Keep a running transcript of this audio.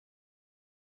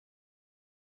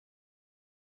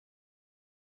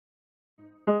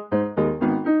This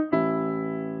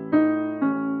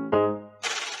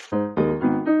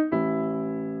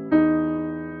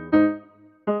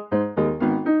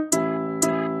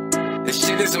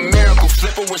shit is a miracle,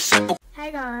 flipper with simple.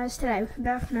 Hey guys, today we're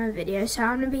back from another video. So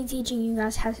I'm going to be teaching you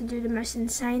guys how to do the most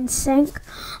insane sync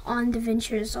on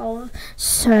Davinci Resolve.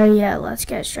 So yeah, let's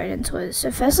get straight into it.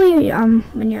 So firstly,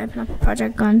 when you open up a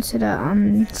project, go into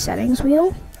the settings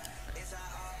wheel.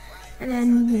 And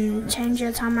then change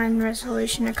your timeline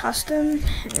resolution to custom.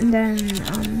 And then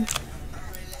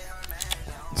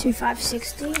to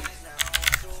 560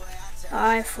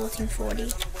 by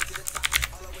 1440.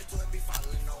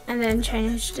 And then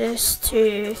change this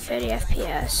to 30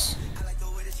 FPS.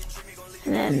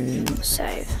 And then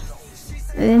save.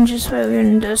 And then just what we're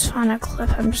going to do is find a clip.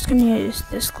 I'm just going to use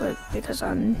this clip because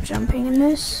I'm jumping in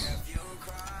this.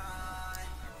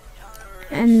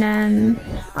 And then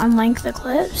unlink the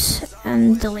clips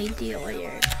and delete the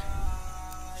audio.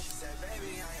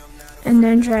 And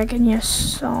then drag in your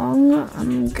song.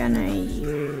 I'm going to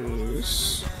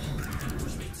use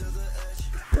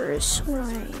Bruce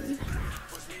Wayne.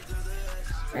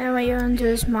 And what you want to do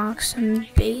is mark some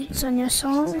beats on your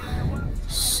song.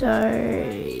 So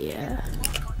yeah.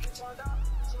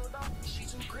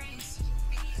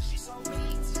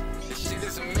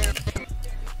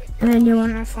 And then you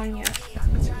want to find your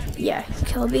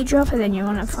kill beat drop, and then you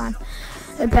want to find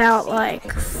about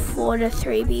like 4 to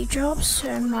 3 beat drops.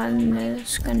 So mine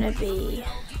is gonna be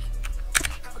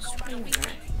right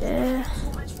there.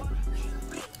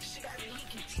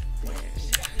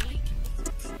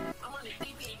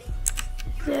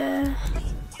 There.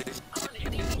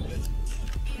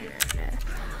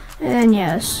 And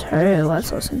yeah, so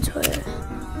let's listen to it.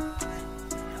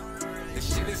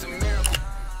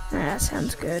 That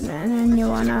sounds good, man. And you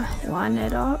wanna line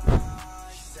it up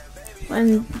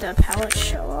when the palettes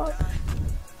show up.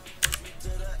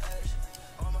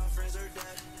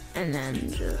 And then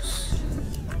just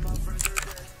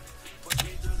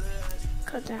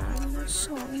cut down the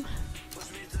song.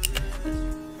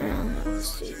 And let's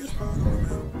see.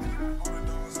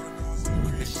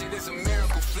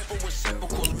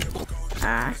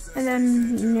 And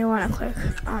then you want to click,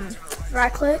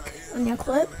 right click on your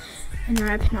clip and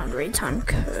open on retime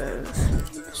curve.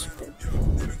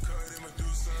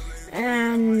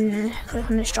 And click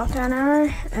on this drop down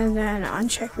arrow and then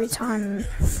uncheck retime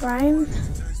frame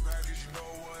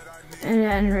and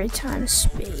then retime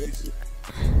speed.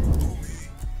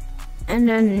 And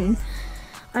then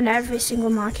on every single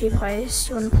marquee place,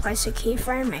 you want to place a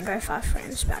keyframe and go 5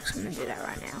 frames back. So I'm going to do that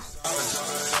right now.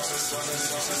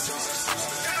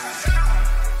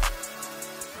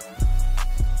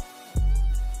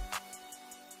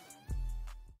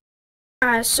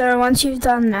 Alright, so once you've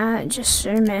done that, just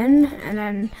zoom in, and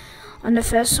then on the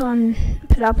first one,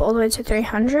 put it up all the way to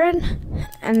 300,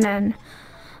 and then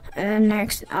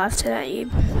next, after that, you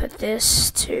put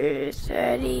this to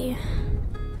 30.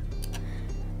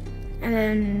 And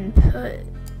then put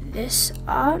this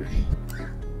up,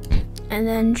 and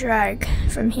then drag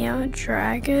from here,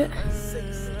 drag it,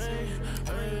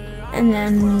 and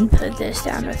then put this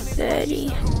down to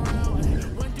 30,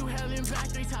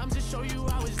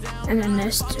 and then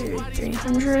this to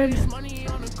 300,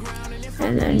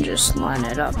 and then just line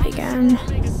it up again,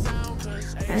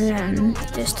 and then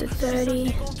this to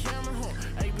 30,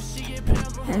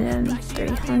 and then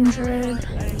 300.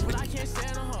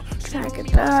 Drag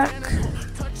it back,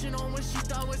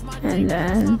 and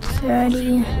then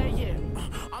 30,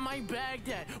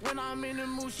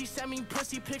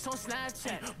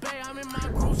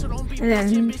 and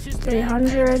then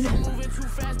 300,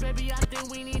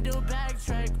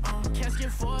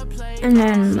 and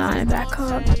then line it back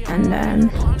up, and then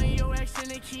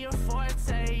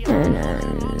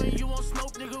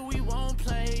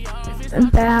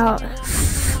about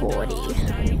 40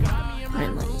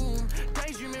 only.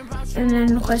 And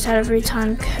then close out of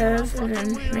retime curve, and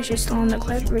then make sure you're still on the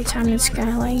clip, retime and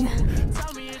scaling.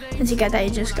 Once you get that,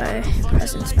 you just go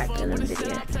press inspect in the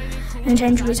video. And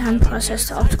change retime process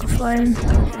to optical flow,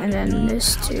 and then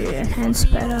this to enhance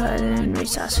better, and then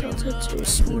resize filter to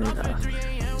smoother.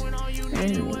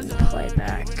 And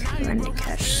playback, render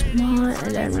cache smart,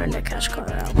 and then render cache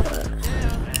color output.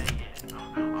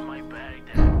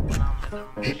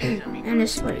 And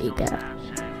this is what you get.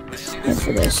 Wait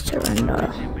for this to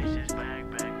render.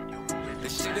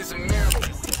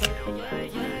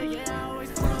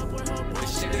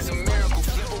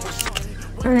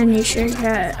 And then you should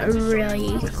get a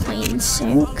really clean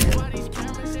sync.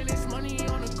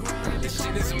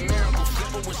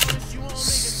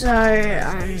 So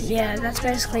yeah, that's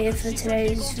basically it for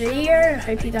today's video.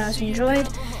 Hope you guys enjoyed,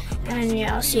 and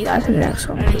yeah, I'll see you guys in the next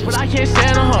one. Peace. But I can't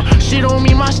stand on her. She don't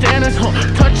meet my standards, huh?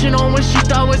 Touching on what she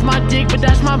thought was my dick, but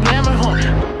that's my glamour,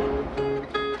 huh?